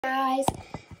Guys,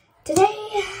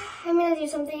 today I'm gonna do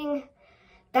something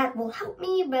that will help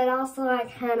me, but also I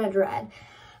kind of dread.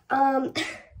 Oh,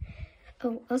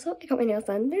 also I got my nails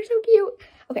done. They're so cute.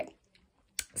 Okay,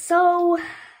 so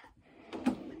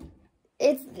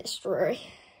it's this drawer.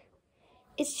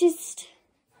 It's just,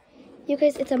 you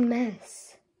guys, it's a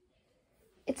mess.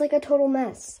 It's like a total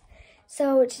mess.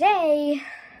 So today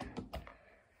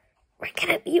we're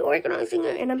gonna be organizing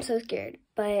it, and I'm so scared.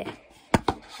 But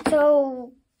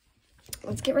so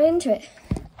let's get right into it.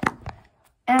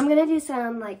 And I'm gonna do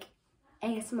some like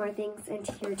ASMR things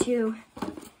into here too.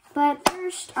 But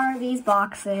first are these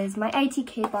boxes, my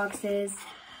ITK boxes.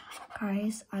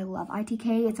 Guys, I love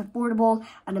ITK. It's affordable,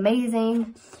 an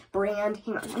amazing brand.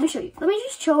 Hang on, let me show you. Let me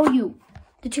just show you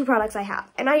the two products I have.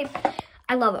 And I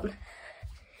love them.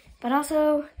 But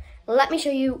also, let me show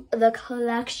you the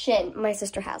collection my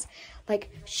sister has.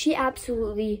 Like, she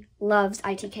absolutely loves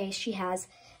ITK. She has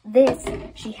this.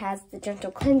 She has the Gentle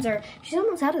Cleanser. She's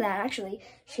almost out of that, actually.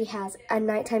 She has a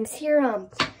nighttime serum.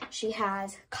 She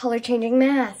has color changing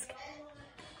mask.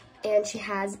 And she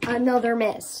has another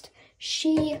mist.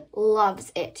 She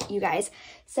loves it, you guys.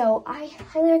 So I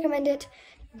highly recommend it.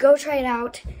 Go try it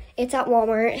out. It's at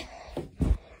Walmart.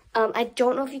 I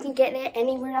don't know if you can get it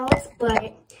anywhere else,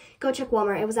 but go check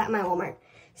Walmart. It was at my Walmart.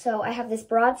 So I have this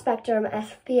broad spectrum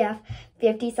SPF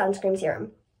 50 sunscreen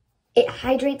serum. It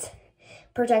hydrates,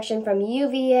 protection from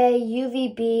UVA,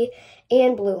 UVB,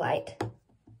 and blue light.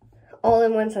 All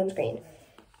in one sunscreen.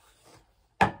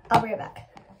 I'll bring it back.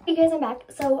 Hey guys, I'm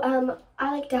back. So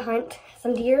I like to hunt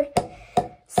some deer.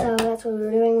 So that's what we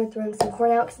were doing. We're throwing some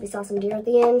corn out because we saw some deer at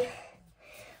the end.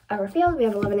 Our field, we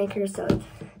have 11 acres, so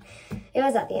it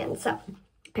was at the end. So,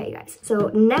 okay, you guys.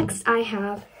 So next I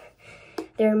have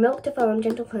their Milk to Foam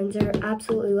Gentle Cleanser.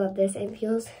 Absolutely love this. It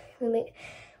feels, it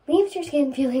leaves your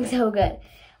skin feeling so good.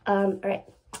 All right.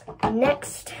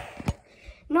 Next,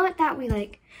 not that we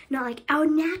like, not like, oh,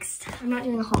 next, I'm not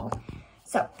doing a haul.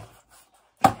 So,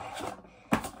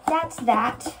 that's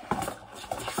that.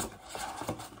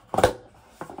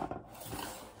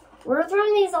 We're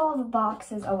throwing these all the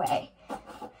boxes away.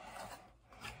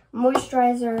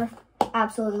 Moisturizer,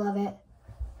 absolutely love it.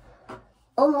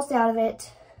 Almost out of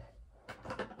it.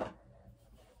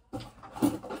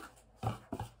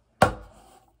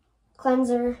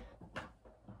 Cleanser.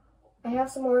 I have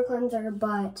some more cleanser,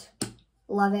 but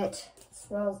love it. It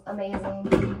smells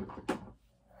amazing.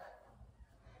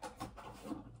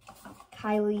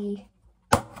 Kylie.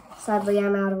 Sadly,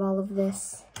 I'm out of all of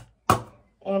this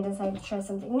and decided to try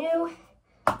something new.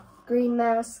 Green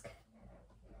mask.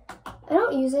 I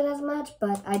don't use it as much,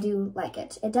 but I do like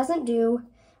it. It doesn't do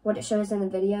what it shows in the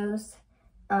videos.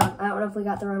 I don't know if we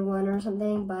got the wrong one or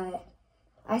something, but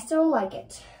I still like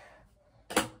it.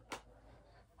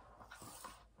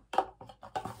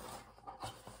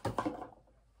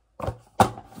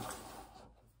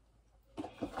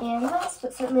 And last,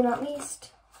 but certainly not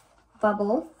least,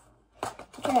 Bubble.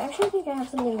 Okay, I actually think I have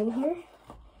something in here.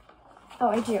 Oh,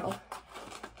 I do.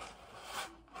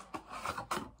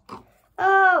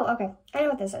 Oh, okay. I know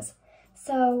what this is.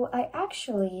 So, I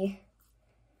actually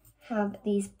have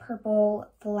these purple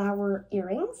flower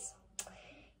earrings.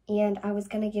 And I was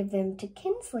going to give them to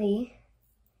Kinsley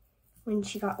when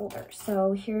she got older.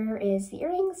 So, here is the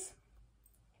earrings.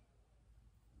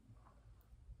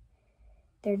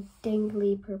 They're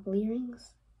dangly purple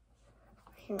earrings.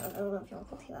 Hang on, I don't know if y'all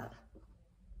can see that.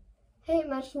 Hey, it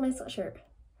matches my sweatshirt.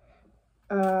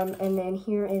 And then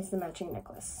here is the matching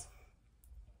necklace.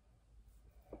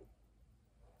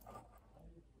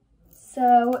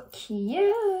 So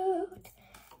cute.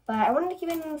 But I wanted to keep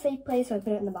it in a safe place, so I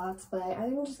put it in the box. But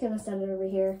I'm just going to set it over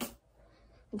here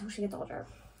until she gets older.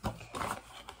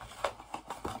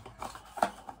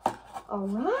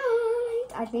 Alright.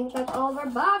 I think that's all of our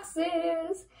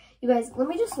boxes. You guys, let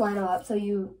me just line them up so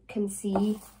you can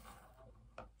see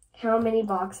how many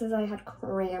boxes I had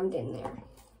crammed in there.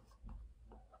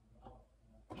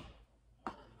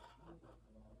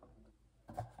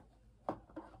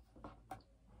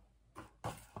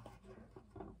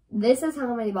 This is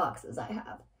how many boxes I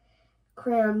have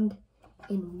crammed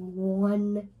in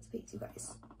one space, you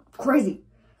guys. Crazy.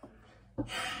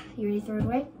 You ready to throw it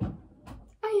away?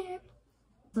 I am.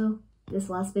 So this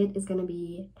last bit is going to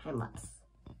be time-lapse.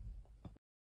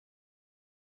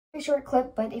 Very short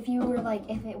clip, but if you were like,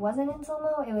 if it wasn't in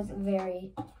slow-mo, it was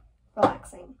very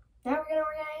relaxing. Now we're going to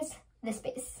organize this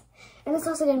space. And it's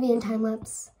also going to be in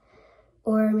time-lapse,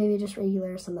 or maybe just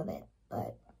regular, some of it.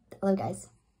 But I love you guys.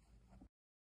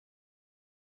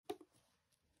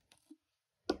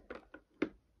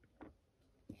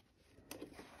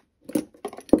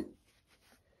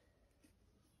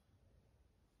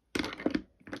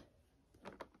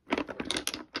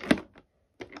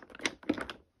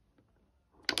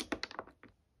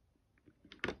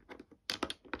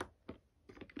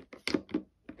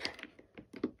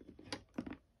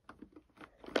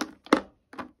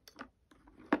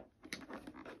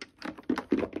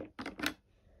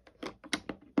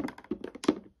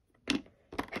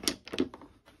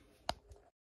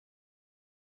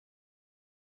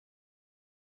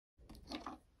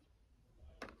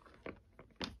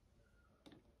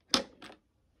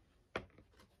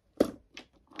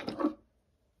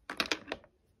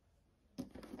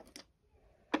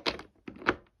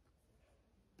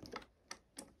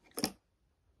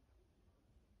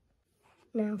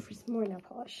 Now for some more nail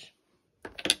polish.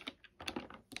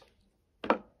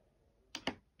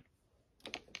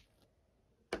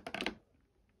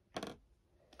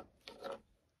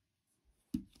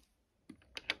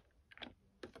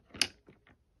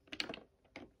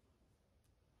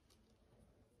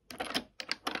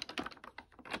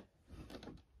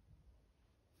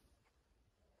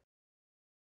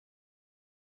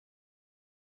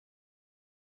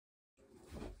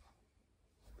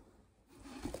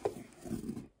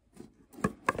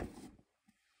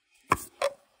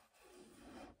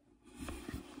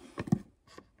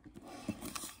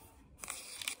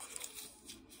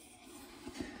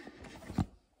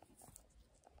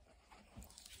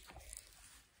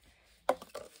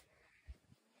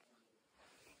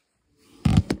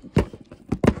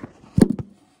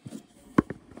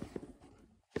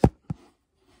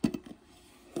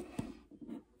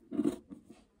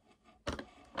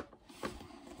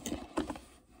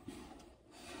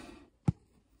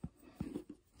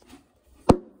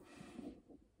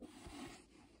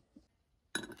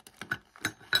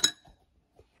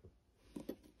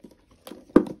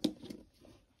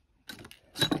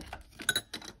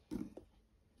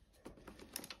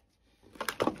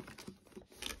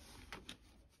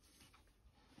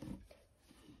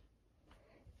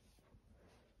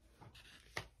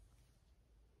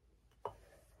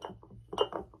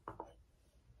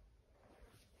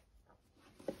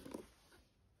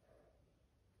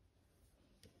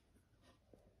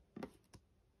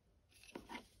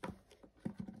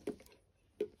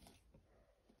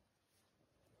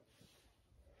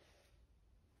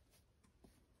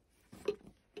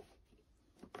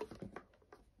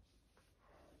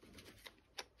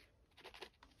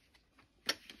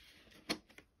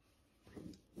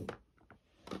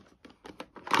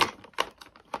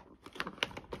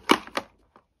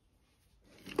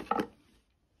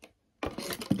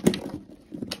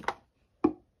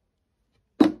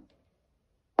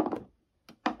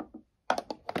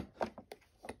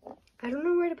 I don't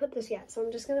know where to put this yet, so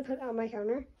I'm just gonna put it on my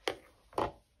counter.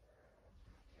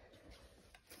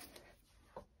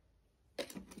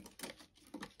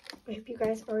 I hope you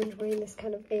guys are enjoying this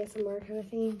kind of ASMR kind of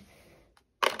thing.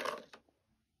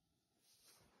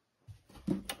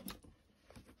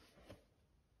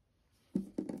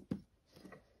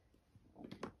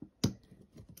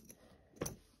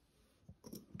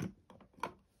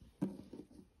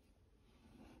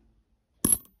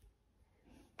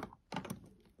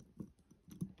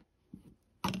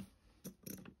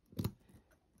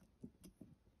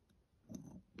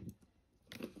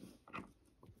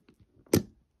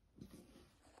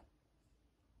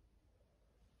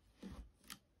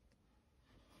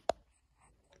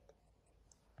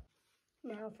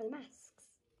 Now for the masks.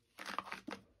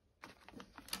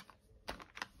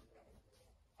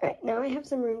 Alright, now I have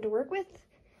some room to work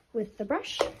with the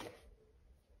brush.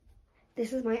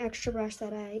 This is my extra brush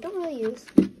that I don't really use.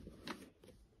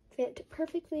 Fit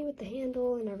perfectly with the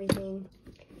handle and everything.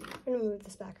 I'm gonna move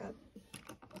this back up.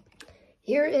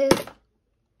 Here is,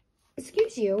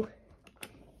 excuse you,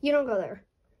 you don't go there.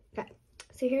 Okay,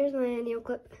 so here's my nail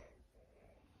clip.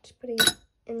 Just putting it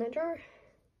in the jar.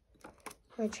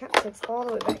 My chapstick's all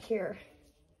the way back here.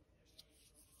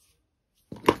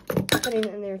 Putting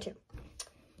it in there too.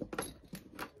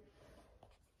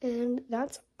 And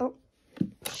that's, oh,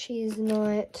 she's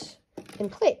not in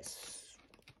place.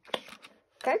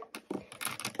 Okay.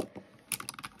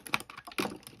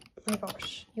 My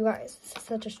gosh, you guys, this is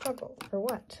such a struggle for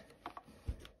what?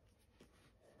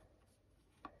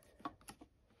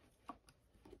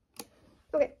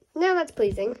 Okay, now that's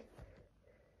pleasing.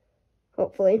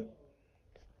 Hopefully.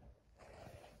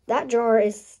 That jar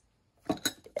is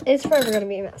forever gonna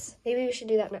be a mess. Maybe we should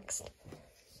do that next.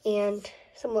 And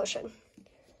some lotion.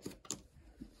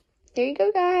 There you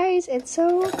go, guys. It's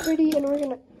so pretty and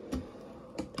organized.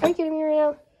 Are you kidding me right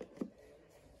now?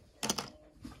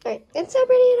 Alright, it's so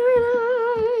pretty and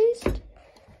organized.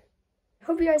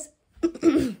 Hope you guys,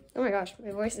 oh my gosh,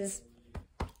 my voice is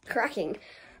cracking.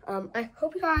 I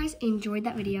hope you guys enjoyed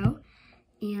that video.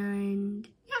 And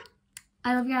yeah,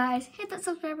 I love you guys. Hit that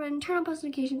subscribe button, turn on post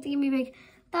notifications, and give me a big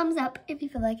thumbs up if you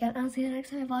feel like it. I'll see you next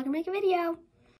time I vlog or make a video.